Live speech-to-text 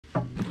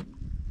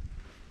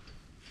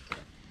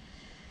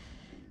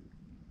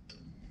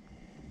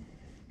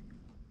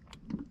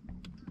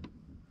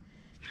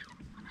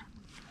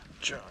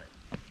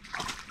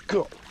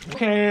Go.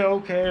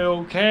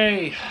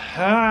 Okay.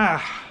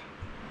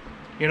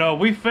 You know,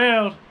 we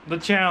failed the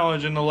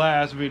challenge in the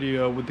last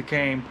video with the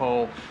cane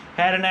pole.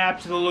 Had an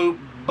absolute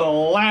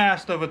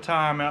blast of a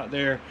time out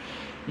there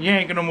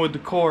yanking them with the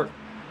cork.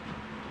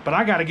 But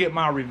I gotta get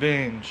my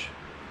revenge.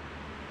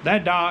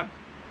 That dock,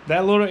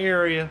 that little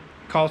area,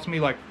 cost me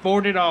like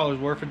 $40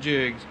 worth of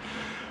jigs.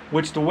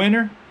 Which the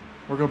winner,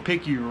 we're gonna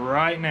pick you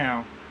right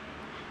now.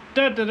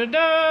 Da da da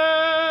da!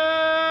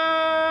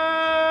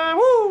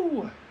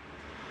 Woo!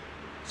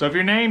 So if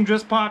your name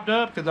just popped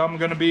up, because I'm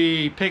gonna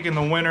be picking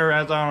the winner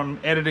as I'm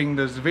editing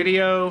this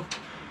video,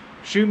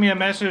 shoot me a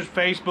message,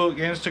 Facebook,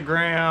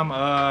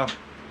 Instagram,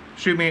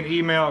 shoot me an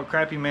email at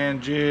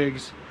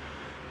crappiemanjigs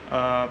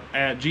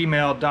at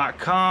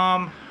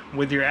gmail.com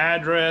with your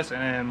address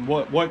and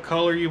what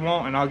color you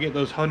want, and I'll get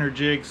those 100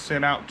 jigs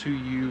sent out to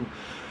you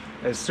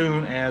as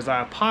soon as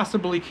I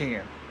possibly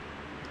can.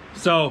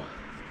 So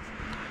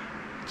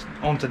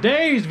on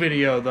today's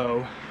video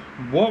though,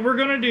 what we're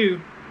gonna do,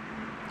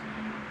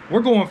 we're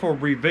going for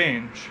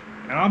revenge.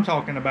 And I'm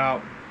talking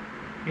about,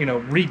 you know,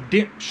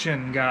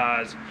 redemption,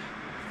 guys.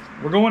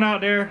 We're going out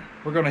there,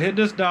 we're gonna hit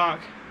this dock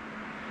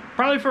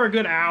probably for a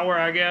good hour,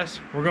 I guess.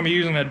 We're gonna be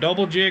using a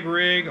double jig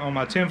rig on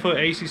my 10-foot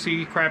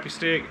ACC crappie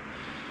stick,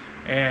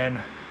 and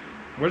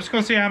we're just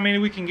gonna see how many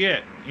we can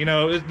get. You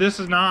know, this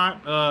is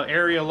not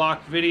area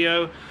locked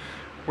video.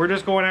 We're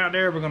just going out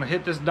there, we're gonna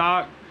hit this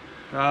dock.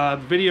 The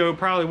video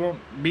probably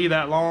won't be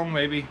that long,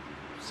 maybe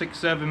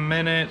 6-7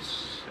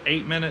 minutes,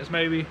 8 minutes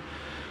maybe.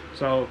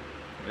 So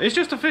it's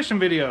just a fishing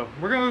video.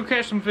 We're gonna go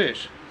catch some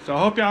fish. So I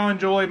hope y'all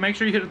enjoy. Make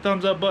sure you hit the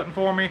thumbs up button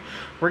for me.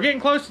 We're getting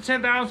close to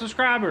 10,000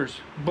 subscribers,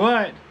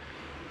 but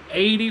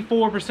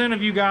 84%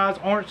 of you guys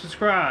aren't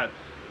subscribed.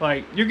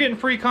 Like, you're getting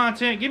free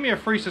content. Give me a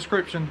free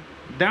subscription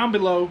down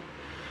below.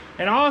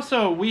 And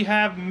also, we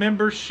have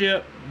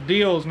membership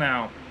deals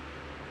now.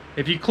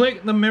 If you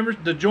click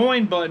the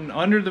join button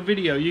under the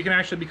video, you can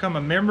actually become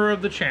a member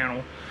of the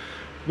channel.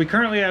 We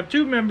currently have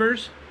 2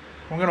 members.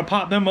 I'm gonna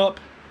pop them up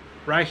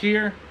right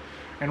here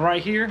and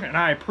right here, and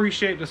I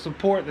appreciate the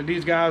support that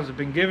these guys have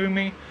been giving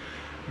me.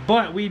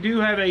 But we do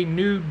have a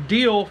new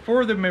deal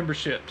for the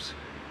memberships.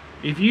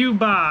 If you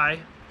buy,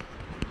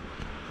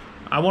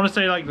 I want to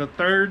say like the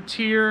 3rd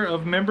tier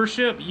of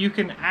membership, you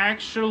can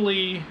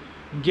actually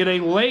get a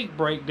lake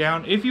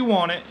breakdown if you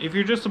want it. If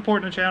you're just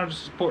supporting the channel,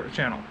 just support the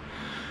channel.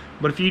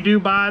 But if you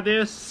do buy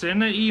this,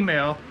 send an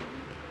email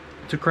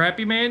to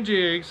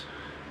crappiemanjigs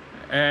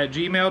at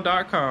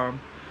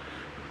gmail.com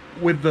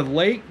with the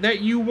lake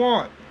that you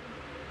want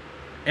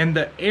and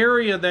the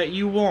area that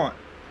you want.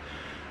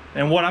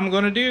 And what I'm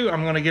going to do,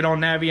 I'm going to get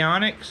on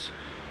Navionics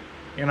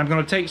and I'm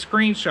going to take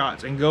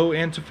screenshots and go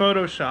into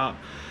Photoshop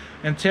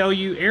and tell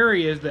you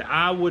areas that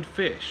I would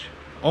fish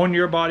on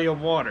your body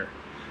of water.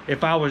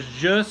 If I was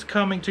just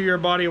coming to your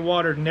body of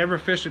water, never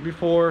fished it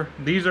before,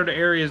 these are the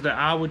areas that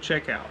I would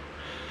check out.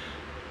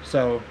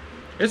 So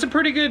it's a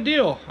pretty good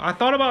deal. I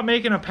thought about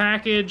making a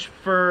package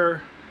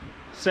for,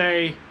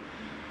 say,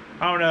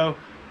 I don't know,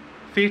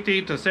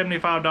 $50 to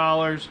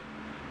 $75,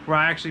 where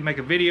I actually make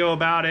a video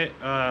about it,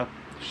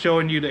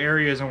 showing you the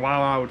areas and why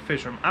I would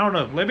fish them. I don't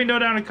know. Let me know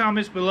down in the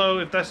comments below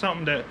if that's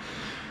something that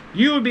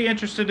you would be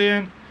interested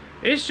in.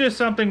 It's just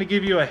something to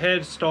give you a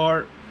head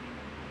start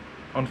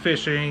on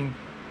fishing.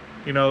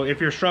 You know, if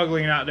you're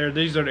struggling out there,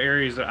 these are the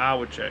areas that I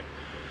would check.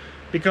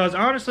 Because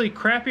honestly,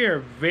 crappie are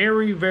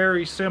very,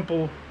 very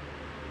simple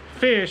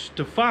fish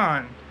to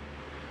find.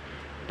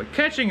 But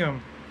catching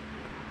them,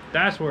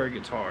 that's where it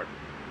gets hard.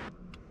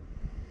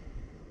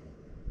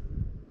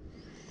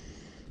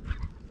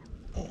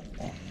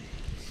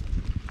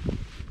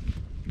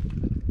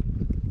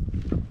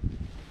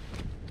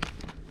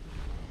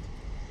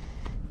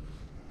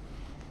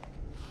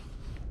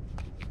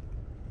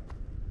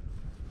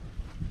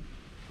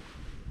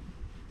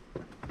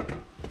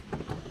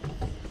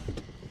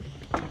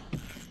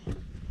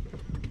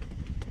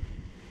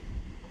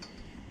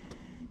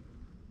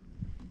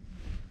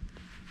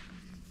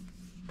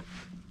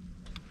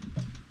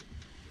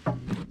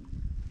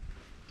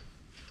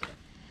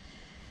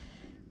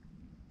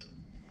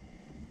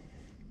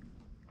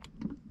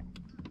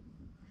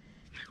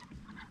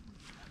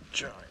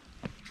 Giant.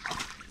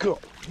 Go.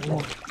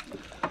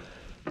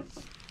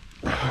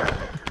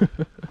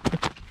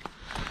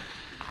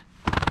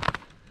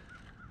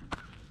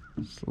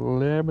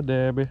 Slabby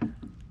dabby.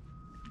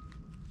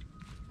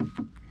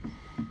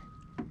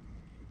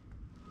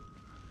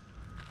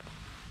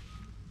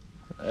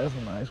 That's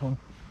a nice one.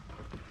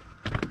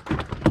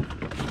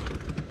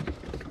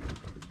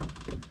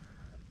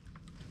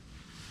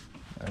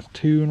 That's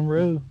 2 in a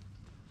row.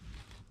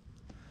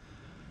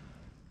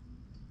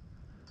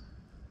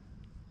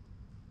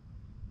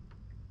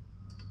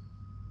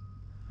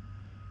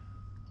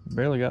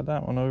 Barely got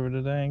that one over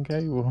the dang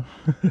cable.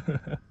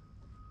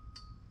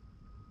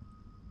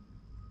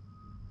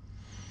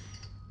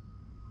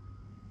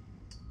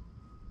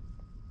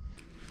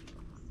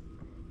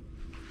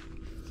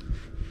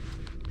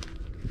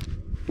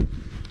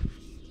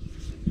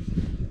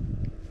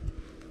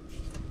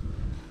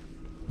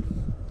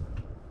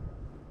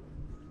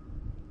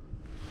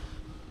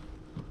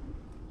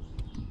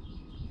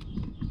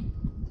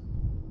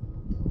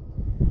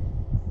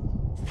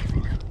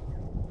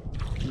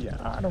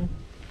 Got him.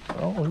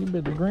 Oh, he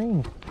bit the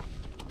green.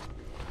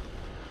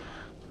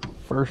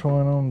 First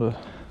one on the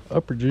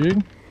upper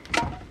jig.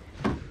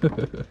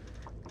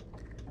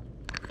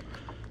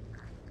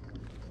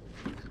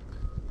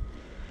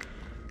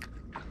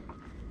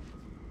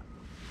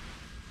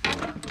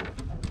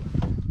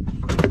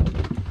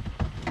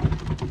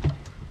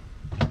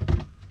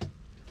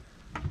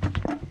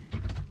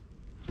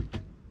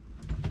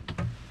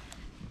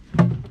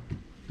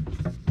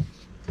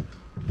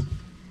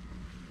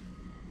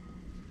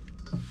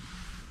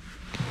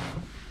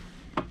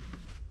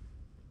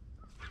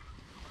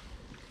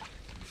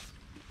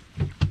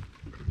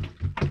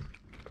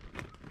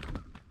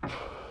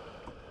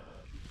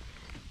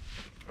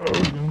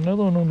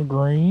 Another one on the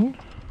green.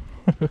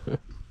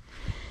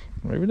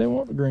 Maybe they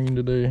want the green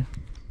today.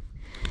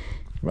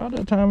 About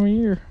that time of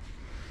year.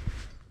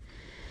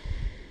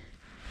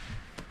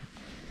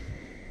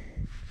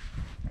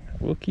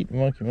 We'll keep the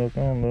monkey milk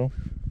on though,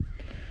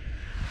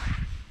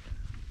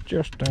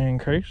 just in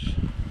case.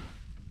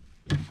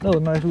 Another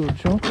nice little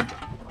chunker.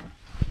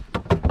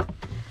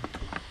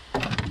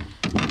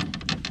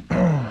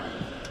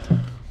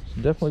 It's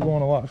definitely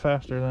going a lot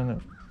faster than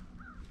it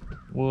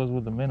was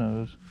with the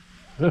minnows.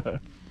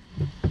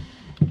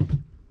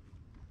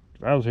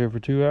 I was here for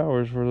 2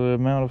 hours for the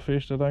amount of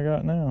fish that I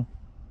got now,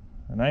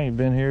 and I ain't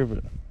been here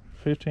but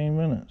 15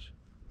 minutes.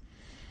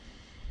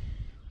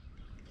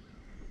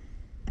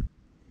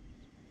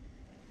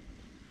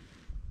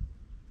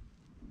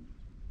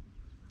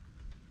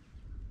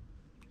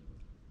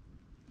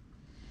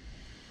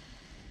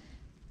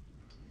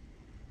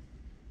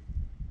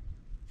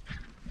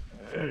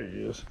 There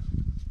he is.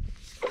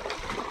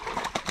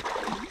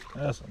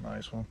 That's a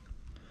nice one.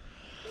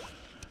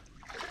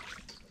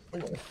 We're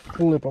gonna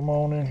flip them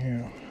on in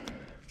here.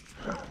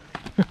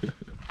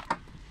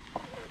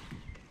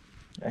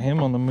 Got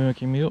him on the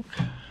monkey milk.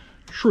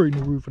 Shredding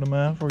the roof of the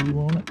mouth where you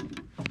want it.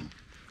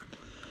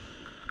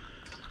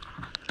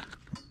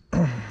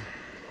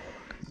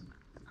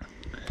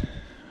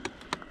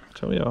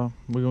 Tell y'all,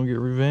 we're gonna get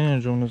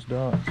revenge on this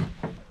dock.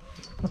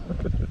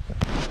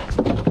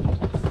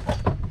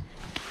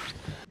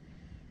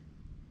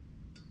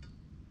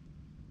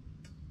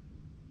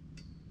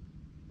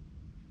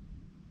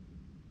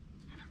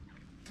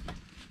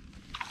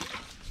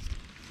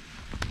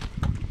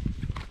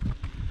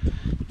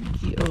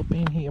 Get up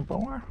in here,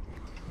 boy.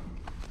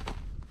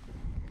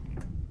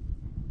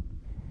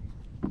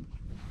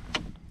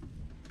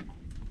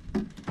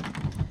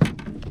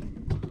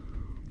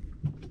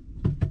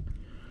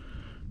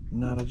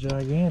 Not a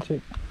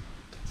gigantic.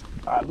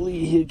 I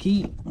believe he'll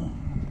keep.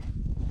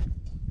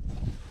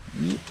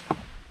 Yep.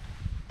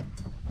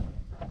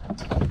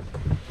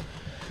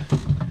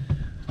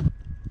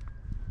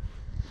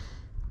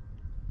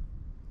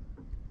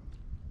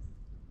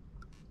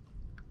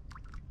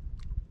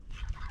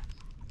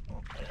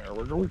 There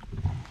we go.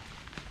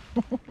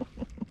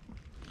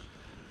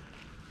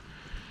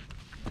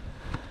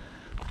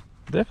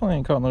 Definitely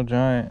ain't caught no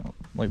giant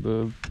like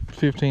the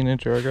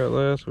 15-incher I got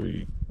last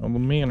week on the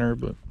minnow,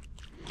 but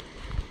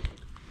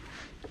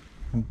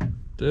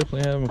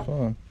definitely having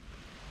fun.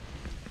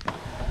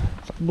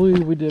 So I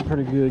believe we did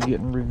pretty good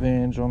getting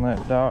revenge on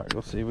that dock.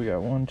 Let's see, we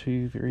got 1,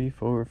 2, 3,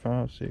 4,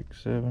 5,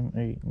 6, 7,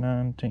 8,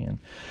 9, 10.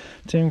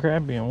 10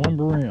 crappie and 1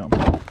 brim.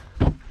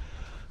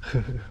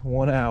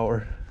 1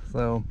 hour.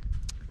 So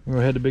we're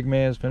gonna head to Big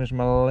Man's, finish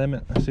my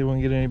limit, see if we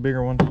can get any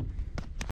bigger ones.